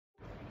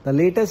The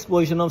latest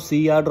version of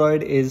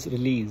crDroid is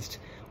released.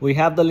 We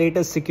have the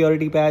latest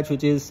security patch,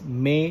 which is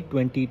May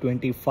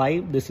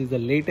 2025. This is the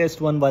latest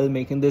one while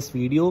making this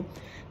video.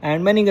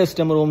 And many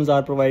custom ROMs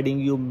are providing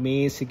you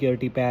May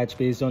security patch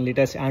based on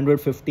latest Android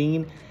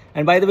 15.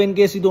 And by the way, in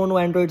case you don't know,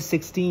 Android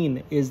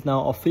 16 is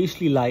now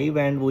officially live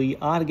and we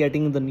are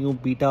getting the new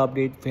beta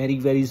update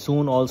very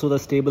soon. Also, the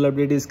stable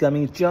update is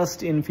coming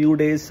just in few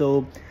days.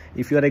 So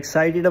if you are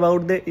excited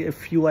about it,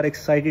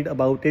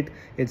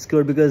 it's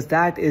good because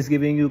that is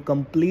giving you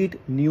complete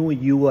new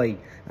UI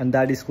and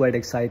that is quite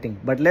exciting.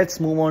 But let's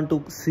move on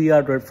to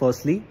crDroid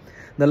firstly.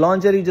 The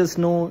launcher, you just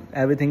know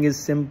everything is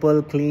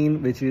simple,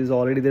 clean, which is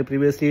already there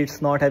previously.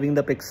 It's not having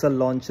the Pixel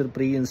launcher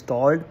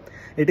pre-installed.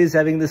 It is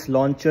having this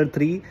launcher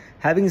 3,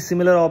 having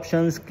similar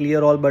options.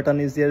 Clear all button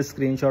is there,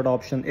 screenshot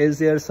option is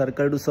there,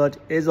 circle to search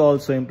is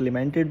also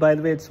implemented. By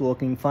the way, it's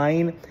working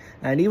fine.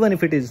 And even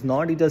if it is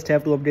not, you just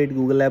have to update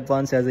Google App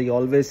once, as I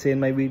always say in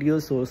my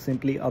videos. So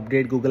simply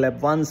update Google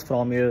App once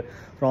from your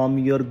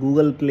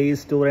Google Play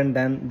Store, and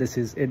then this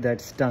is it,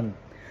 that's done.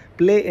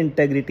 Play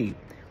integrity.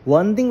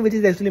 One thing which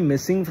is actually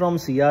missing from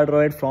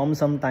crDroid from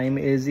some time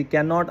is you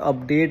cannot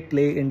update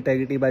play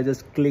integrity by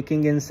just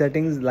clicking in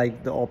settings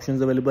like the options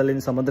available in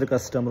some other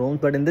custom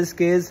ROMs. But in this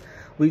case,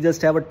 we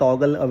just have a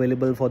toggle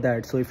available for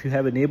that. So if you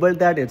have enabled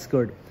that, it's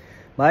good.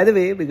 By the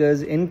way,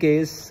 because in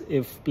case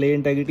if play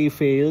integrity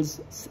fails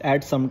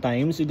at some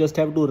times, you just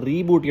have to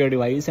reboot your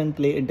device and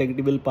play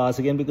integrity will pass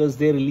again, because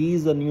they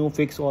release a new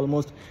fix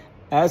almost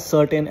as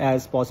certain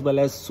as possible.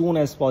 As soon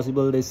as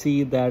possible, they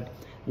see that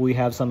we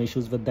have some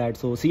issues with that.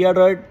 So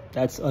crDroid,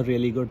 that's a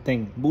really good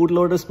thing.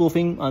 Bootloader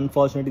spoofing,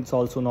 unfortunately, it's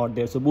also not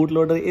there. So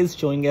bootloader is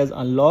showing as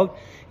unlocked.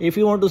 If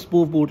you want to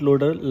spoof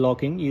bootloader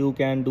locking, you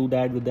can do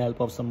that with the help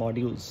of some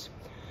modules.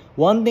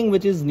 One thing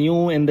which is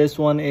new in this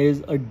one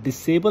is a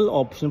disable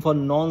option for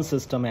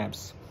non-system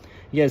apps.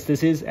 Yes,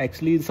 this is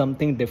actually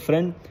something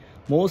different.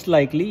 Most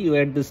likely you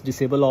had this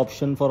disable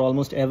option for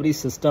almost every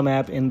system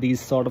app in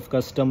these sort of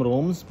custom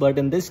ROMs. But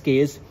in this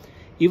case,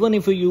 even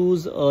if you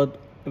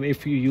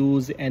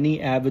use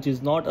any app which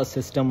is not a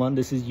system one,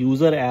 this is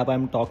user app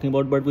I'm talking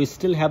about, but we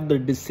still have the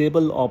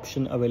disable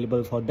option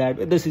available for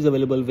that. This is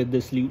available with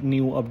this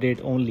new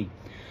update only.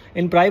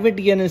 In private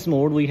DNS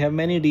mode, we have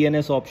many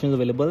DNS options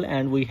available,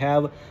 and we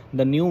have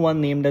the new one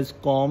named as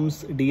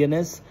comms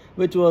DNS,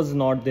 which was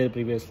not there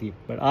previously.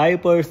 But I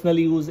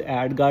personally use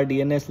AdGuard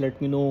DNS. Let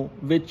me know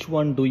which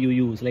one do you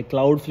use. Like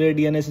Cloudflare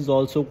DNS is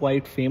also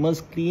quite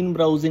famous. Clean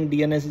browsing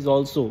DNS is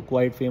also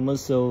quite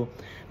famous. So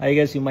I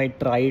guess you might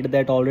tried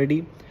that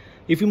already.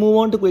 If you move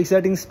on to quick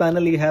settings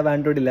panel, you have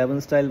Android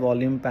 11 style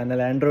volume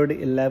panel, Android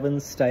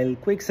 11 style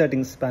quick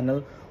settings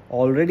panel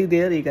already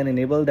there. You can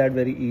enable that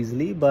very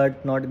easily,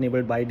 but not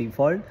enabled by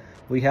default.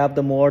 We have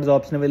the mods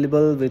option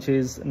available, which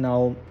is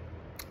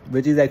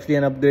actually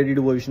an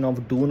upgraded version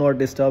of do not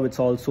disturb. It's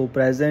also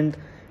present.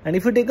 And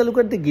if you take a look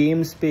at the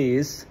game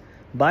space,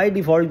 by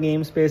default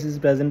game space is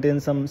present in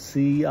some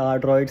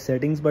crDroid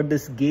settings, but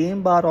this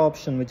game bar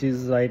option, which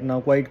is right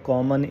now quite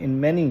common in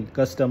many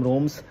custom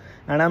ROMs,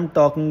 and I'm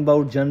talking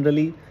about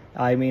generally,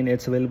 I mean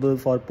it's available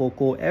for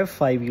Poco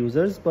F5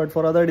 users, but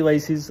for other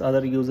devices,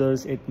 other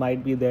users, it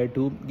might be there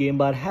too. Game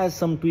bar has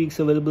some tweaks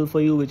available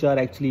for you which are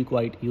actually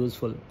quite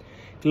useful.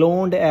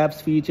 Cloned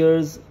apps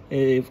features,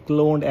 if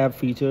cloned app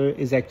feature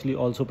is actually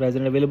also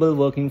present, available,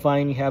 working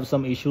fine. You have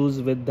some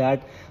issues with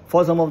that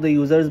for some of the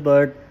users,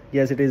 but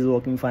yes, it is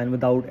working fine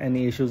without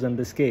any issues in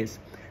this case.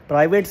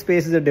 Private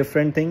space is a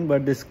different thing,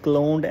 but this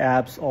cloned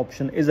apps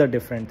option is a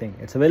different thing.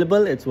 It's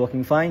available, it's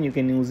working fine. You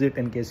can use it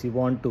in case you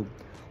want to.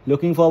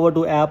 Looking forward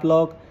to app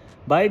lock.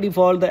 By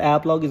default, the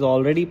app lock is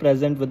already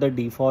present with the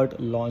default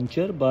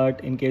launcher,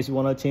 but in case you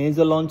want to change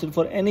the launcher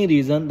for any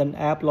reason, then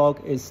app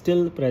lock is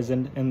still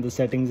present in the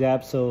settings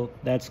app. So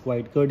that's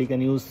quite good. You can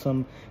use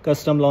some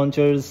custom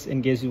launchers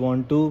in case you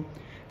want to.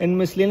 In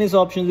miscellaneous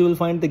options, you will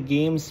find the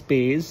game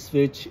space,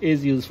 which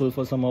is useful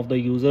for some of the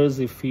users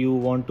if you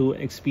want to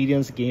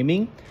experience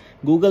gaming.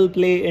 Google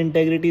Play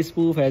integrity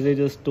spoof, as I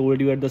just told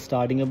you at the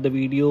starting of the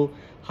video.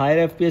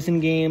 Higher FPS in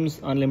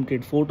games,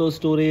 unlimited photo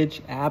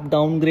storage, app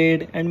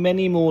downgrade, and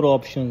many more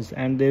options.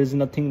 And there is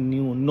nothing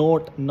new,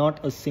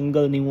 not a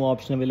single new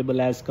option available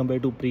as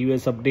compared to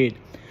previous update.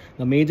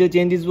 The major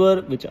changes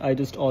were, which I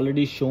just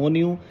already shown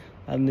you,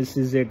 and this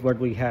is it what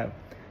we have.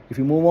 If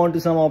you move on to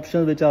some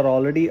options which are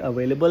already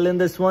available in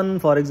this one,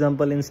 for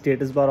example, in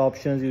status bar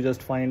options, you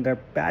just find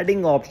that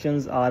padding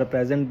options are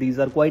present. These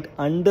are quite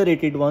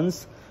underrated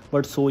ones,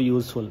 but so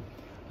useful.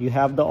 You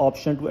have the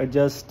option to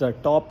adjust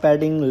top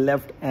padding,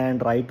 left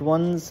and right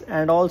ones,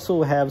 and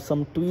also have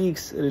some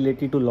tweaks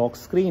related to lock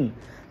screen.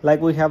 Like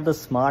we have the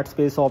smart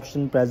space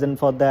option present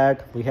for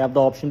that. We have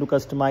the option to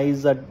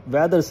customize the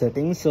weather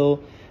settings. So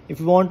if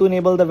you want to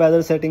enable the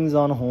weather settings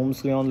on home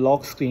screen, on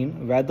lock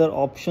screen, weather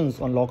options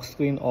on lock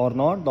screen or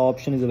not, the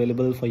option is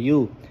available for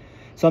you.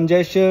 Some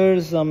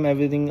gestures, some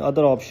everything,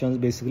 other options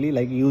basically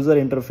like user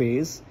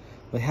interface.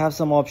 We have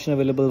some option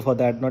available for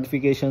that.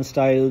 Notification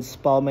styles,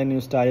 power menu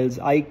styles,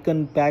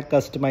 icon pack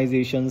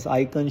customizations,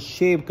 icon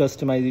shape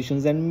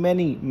customizations, and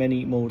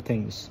many more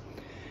things.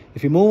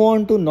 If you move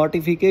on to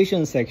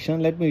notification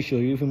section, let me show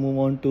you. If you move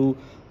on to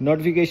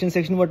notification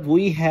section, what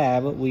we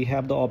have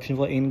the option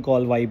for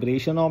in-call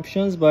vibration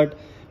options, but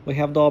we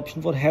have the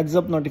option for heads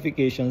up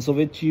notification, so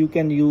which you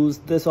can use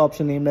this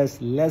option named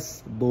as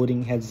less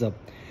boring heads up.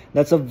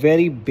 That's a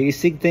very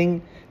basic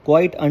thing,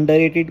 quite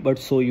underrated but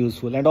so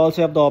useful. And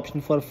also have the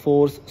option for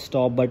force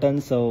stop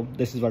button. So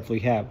this is what we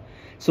have.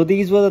 So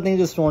these were the things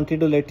just wanted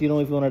to let you know.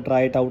 If you want to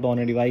try it out on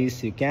a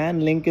device, you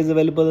can. Link is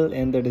available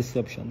in the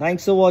description.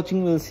 Thanks for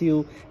watching. We'll see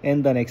you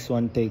in the next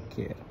one. Take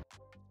care.